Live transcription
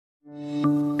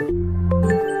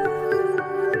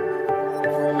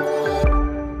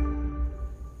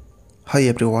Hi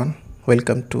everyone,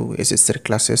 welcome to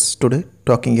shsirclasses. Today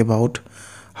talking about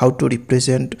how to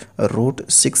represent root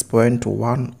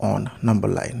 6.1 on number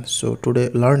line. So today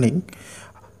learning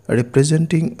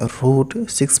representing root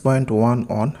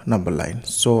 6.1 on number line.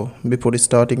 So before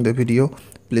starting the video,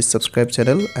 please subscribe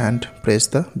channel and press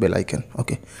the bell icon.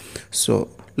 Okay, so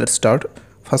let's start.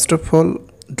 First of all,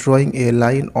 drawing a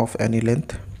line of any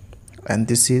length, and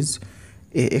this is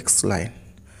AX line.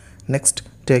 Next,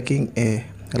 taking a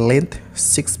length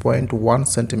 6.1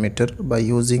 centimeter by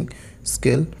using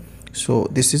scale. So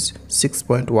this is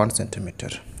 6.1 centimeter.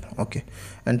 Okay,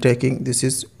 and taking this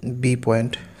is B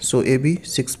point. So AB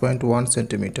 6.1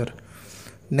 centimeter.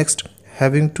 Next,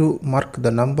 having to mark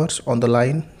the numbers on the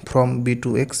line from B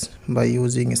to X by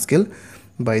using scale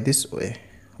by this way.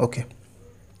 Okay,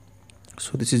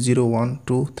 so this is 0 1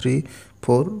 2 3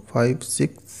 4 5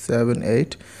 6 7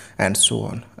 8 and so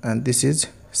on, and this is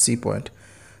C point.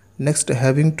 Next,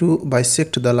 having to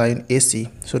bisect the line AC,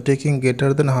 so taking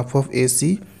greater than half of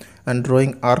AC and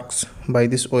drawing arcs by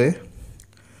this way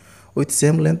with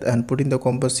same length and putting the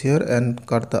compass here and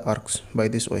cut the arcs by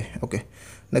this way. Okay,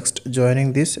 next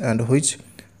joining this and which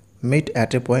meet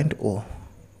at a point O.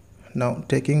 Now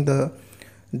taking the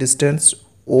distance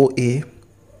OA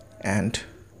and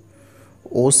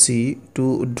OC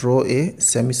to draw a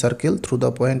semicircle through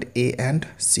the point A and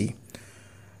C.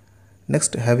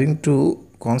 Next, having to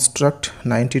construct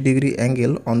 90-degree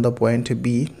angle on the point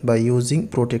B by using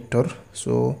protractor.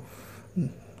 So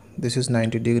this is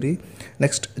 90-degree.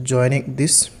 Next, joining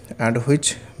this and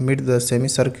which meet the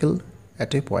semicircle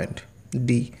at a point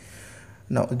D.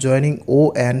 Now joining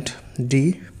O and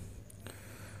D.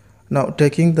 Now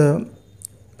taking the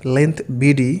length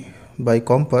BD by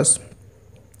compass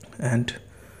and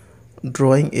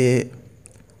drawing a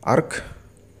arc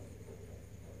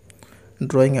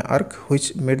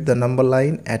which made the number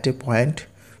line at a point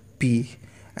P,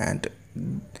 and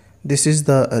this is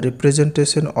the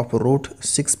representation of root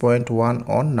 6.1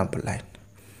 on number line.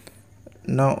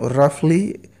 Now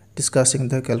roughly discussing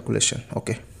the calculation.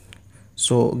 Okay,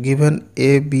 so given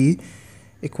AB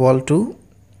equal to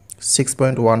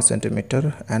 6.1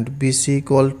 centimeter and BC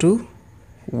equal to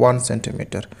 1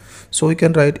 centimeter, so we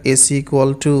can write AC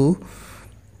equal to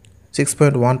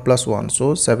 6.1 plus 1,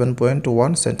 so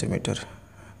 7.1 centimeter.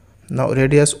 Now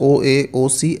radius OA,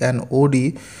 OC and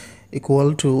OD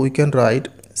equal to, we can write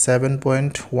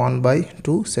 7.1 by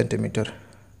 2 centimeter.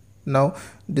 Now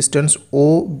distance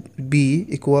OB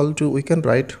equal to, we can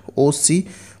write OC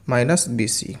minus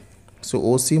BC,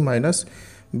 so OC minus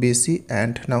BC,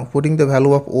 and now putting the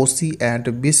value of OC and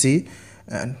BC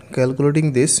and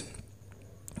calculating this,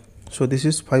 so this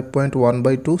is 5.1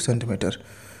 by 2 centimeter.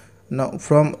 Now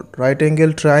from right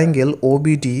angle triangle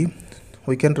OBD,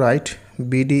 we can write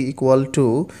BD equal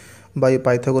to, by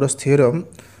Pythagoras theorem,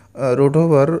 root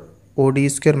over OD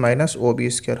square minus OB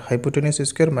square, hypotenuse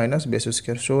square minus base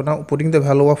square. So now putting the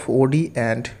value of OD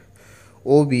and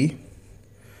OB,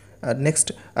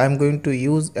 next I am going to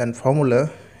use an formula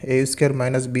A square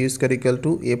minus B square equal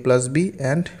to A plus B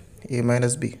and A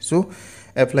minus B. So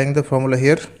applying the formula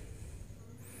here.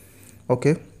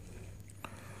 Okay,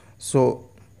 so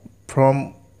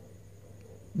from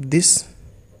this,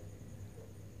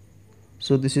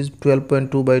 so this is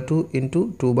 12.2 by 2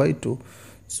 into 2 by 2,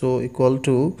 so equal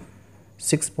to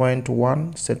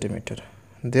 6.1 centimeter.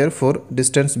 Therefore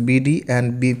distance BD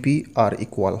and BP are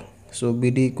equal, so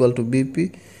BD equal to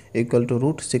BP equal to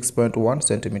root 6.1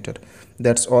 centimeter.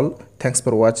 That's all. Thanks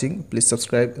for watching. Please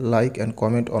subscribe, like and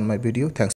comment on my video. Thanks.